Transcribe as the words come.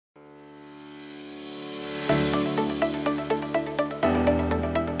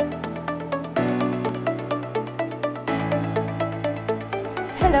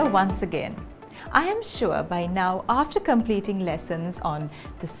once again. I am sure by now, after completing lessons on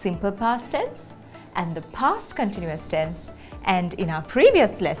the simple past tense and the past continuous tense, and in our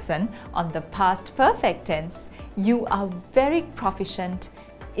previous lesson on the past perfect tense, you are very proficient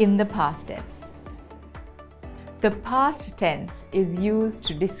in the past tense. The past tense is used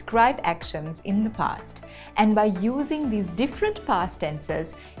to describe actions in the past, and by using these different past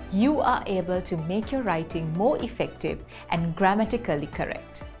tenses, you are able to make your writing more effective and grammatically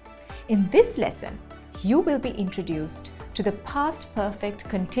correct. In this lesson, you will be introduced to the past perfect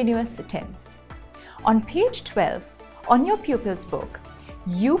continuous tense. On page 12, on your pupil's book,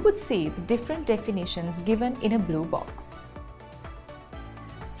 you would see the different definitions given in a blue box.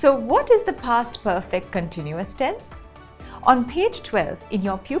 So what is the past perfect continuous tense? On page 12 in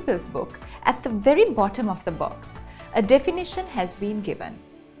your pupil's book, at the very bottom of the box, a definition has been given.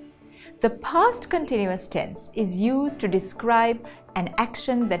 The past continuous tense is used to describe an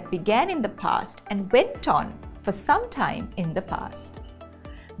action that began in the past and went on for some time in the past.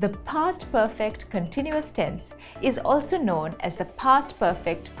 The past perfect continuous tense is also known as the past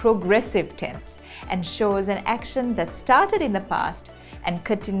perfect progressive tense and shows an action that started in the past and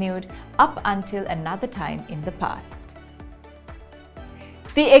continued up until another time in the past.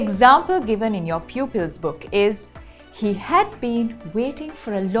 The example given in your pupil's book is, he had been waiting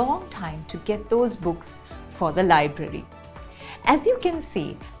for a long time to get those books for the library. As you can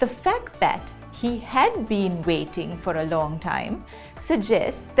see, the fact that he had been waiting for a long time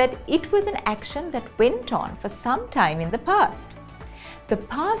suggests that it was an action that went on for some time in the past. The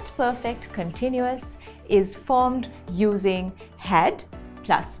past perfect continuous is formed using had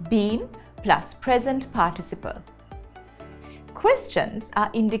plus been plus present participle. Questions are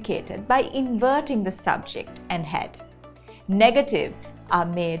indicated by inverting the subject and had. Negatives are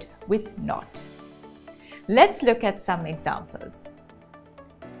made with not. Let's look at some examples.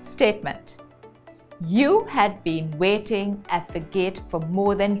 Statement: you had been waiting at the gate for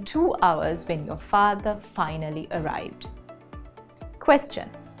more than 2 hours when your father finally arrived. Question: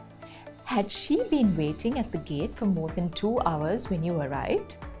 had she been waiting at the gate for more than 2 hours when you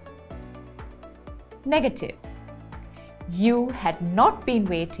arrived? Negative: you had not been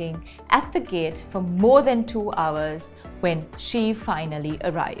waiting at the gate for more than 2 hours when she finally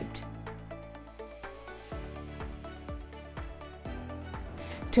arrived.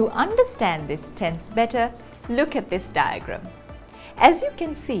 To understand this tense better, look at this diagram. As you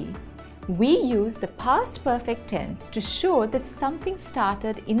can see, we use the past perfect tense to show that something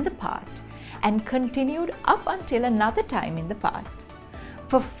started in the past and continued up until another time in the past.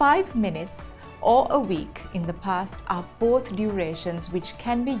 For 5 minutes or a week in the past are both durations which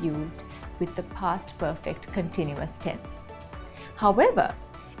can be used with the past perfect continuous tense. However,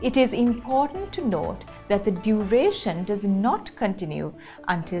 it is important to note that the duration does not continue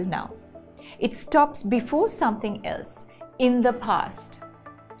until now. It stops before something else in the past.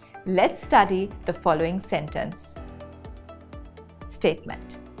 Let's study the following sentence.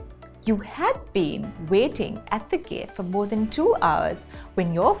 Statement: you had been waiting at the gate for more than 2 hours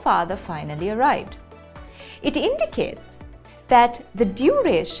when your father finally arrived. It indicates that the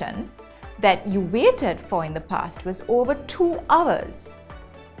duration that you waited for in the past was over 2 hours.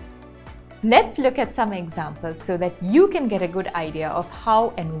 Let's look at some examples so that you can get a good idea of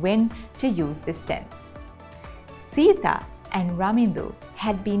how and when to use this tense. Sita and Ramindu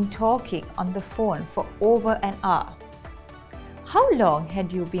had been talking on the phone for over an hour. How long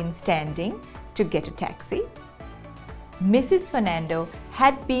had you been standing to get a taxi? Mrs. Fernando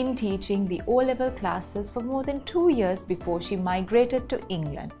had been teaching the O-level classes for more than 2 years before she migrated to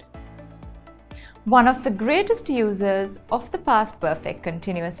England. One of the greatest uses of the past perfect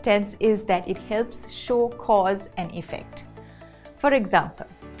continuous tense is that it helps show cause and effect. For example,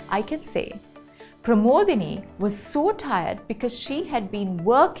 I can say, Pramodini was so tired because she had been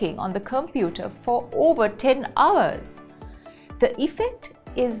working on the computer for over 10 hours. The effect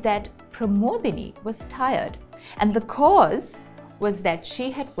is that Pramodini was tired, and the cause was that she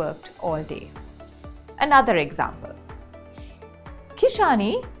had worked all day. Another example.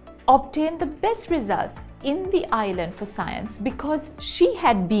 Kishani obtained the best results in the island for science because she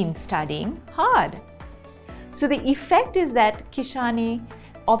had been studying hard. So the effect is that Kishani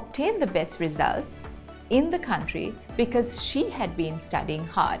obtained the best results in the country because she had been studying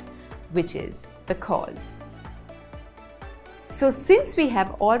hard, which is the cause. So since we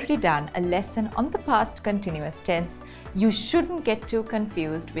have already done a lesson on the past continuous tense, you shouldn't get too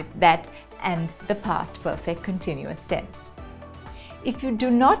confused with that and the past perfect continuous tense. If you do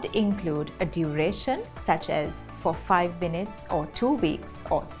not include a duration such as for 5 minutes or 2 weeks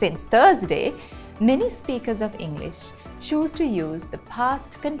or since Thursday, many speakers of English choose to use the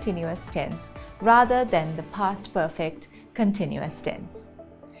past continuous tense rather than the past perfect continuous tense.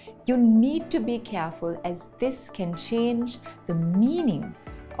 You need to be careful as this can change the meaning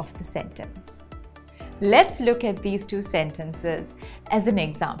of the sentence. Let's look at these two sentences as an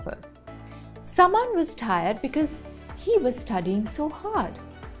example. Someone was tired because he was studying so hard.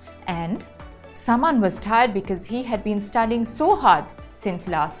 And someone was tired because he had been studying so hard since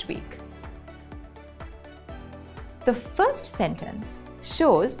last week. The first sentence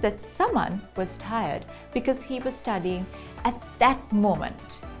shows that someone was tired because he was studying at that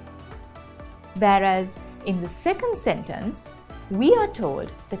moment. Whereas in the second sentence, we are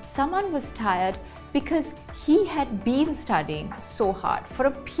told that someone was tired because he had been studying so hard for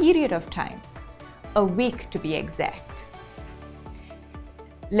a period of time, a week to be exact.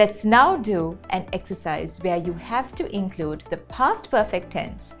 Let's now do an exercise where you have to include the past perfect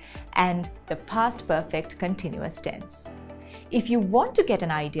tense and the past perfect continuous tense. If you want to get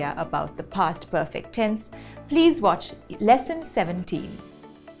an idea about the past perfect tense, please watch lesson 17.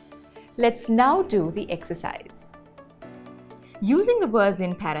 Let's now do the exercise. Using the words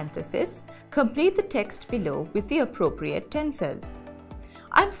in parenthesis, complete the text below with the appropriate tenses.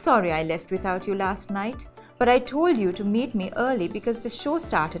 I'm sorry I left without you last night, but I told you to meet me early because the show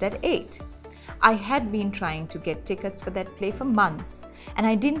started at 8. I had been trying to get tickets for that play for months, and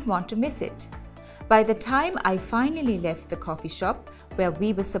I didn't want to miss it. By the time I finally left the coffee shop where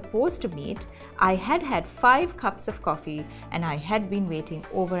we were supposed to meet, I had had 5 cups of coffee and I had been waiting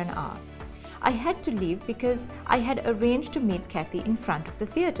over an hour. I had to leave because I had arranged to meet Kathy in front of the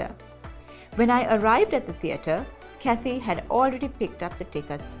theatre. When I arrived at the theatre, Kathy had already picked up the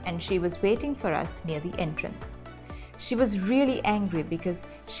tickets and she was waiting for us near the entrance. She was really angry because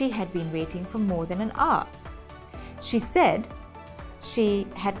she had been waiting for more than an hour. She said she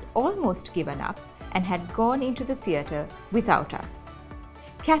had almost given up and had gone into the theatre without us.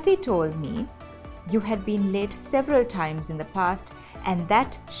 Kathy told me you had been late several times in the past and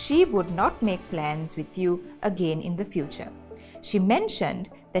that she would not make plans with you again in the future. She mentioned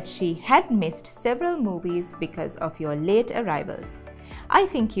that she had missed several movies because of your late arrivals. I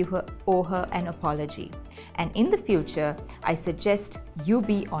think you owe her an apology, and in the future, I suggest you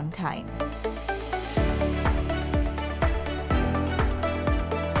be on time.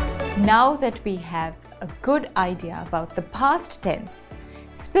 Now that we have a good idea about the past tense,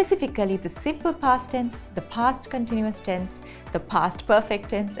 specifically the simple past tense, the past continuous tense, the past perfect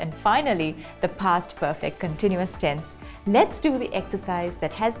tense, and finally the past perfect continuous tense, let's do the exercise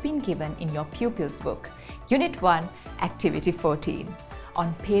that has been given in your Pupil's book, Unit 1, Activity 14,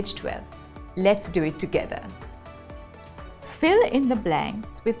 on page 12. Let's do it together. Fill in the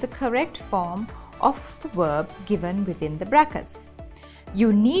blanks with the correct form of the verb given within the brackets.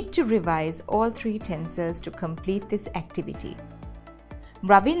 You need to revise all 3 tenses to complete this activity.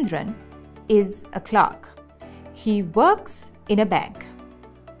 Ravindran is a clerk. He works in a bank.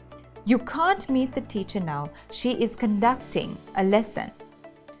 You can't meet the teacher now. She is conducting a lesson.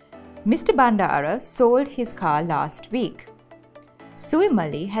 Mr. Bandara sold his car last week.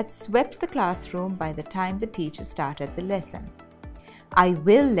 Suimali had swept the classroom by the time the teacher started the lesson. I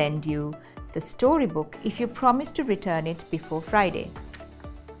will lend you the storybook if you promise to return it before Friday.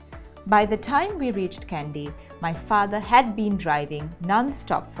 By the time we reached Kandy, my father had been driving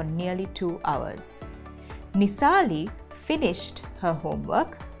non-stop for nearly 2 hours. Nisali finished her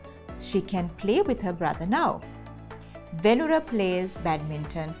homework. She can play with her brother now. Venura plays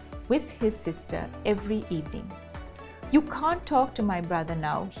badminton with his sister every evening. You can't talk to my brother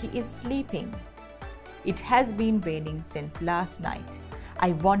now, he is sleeping. It has been raining since last night.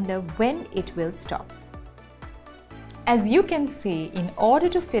 I wonder when it will stop. As you can see, in order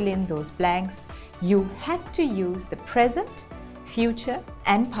to fill in those blanks, you had to use the present, future,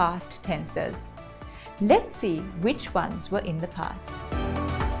 and past tenses. Let's see which ones were in the past.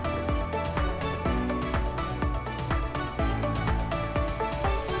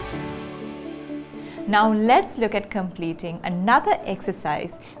 Now let's look at completing another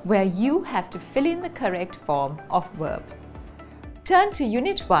exercise where you have to fill in the correct form of verb. Turn to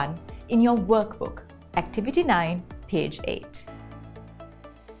Unit 1 in your workbook, Activity 9, page 8.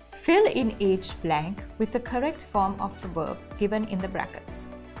 Fill in each blank with the correct form of the verb given in the brackets.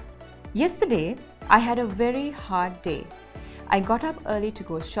 Yesterday, I had a very hard day. I got up early to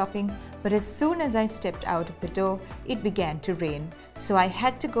go shopping, but as soon as I stepped out of the door, it began to rain, so I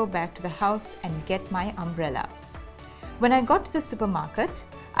had to go back to the house and get my umbrella. When I got to the supermarket,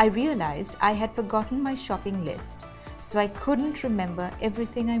 I realized I had forgotten my shopping list, so I couldn't remember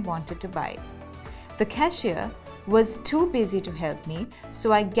everything I wanted to buy. The cashier was too busy to help me,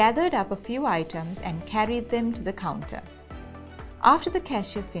 so I gathered up a few items and carried them to the counter. After the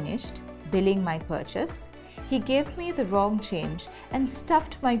cashier finished billing my purchase, he gave me the wrong change and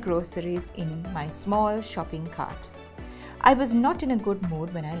stuffed my groceries in my small shopping cart. I was not in a good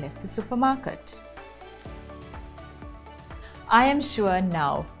mood when I left the supermarket. I am sure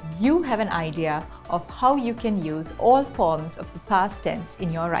now you have an idea of how you can use all forms of the past tense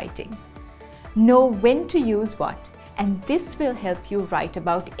in your writing. Know when to use what, and this will help you write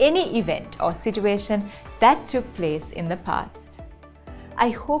about any event or situation that took place in the past. I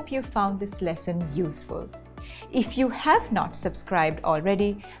hope you found this lesson useful. If you have not subscribed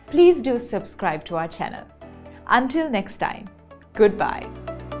already, please do subscribe to our channel. Until next time, goodbye.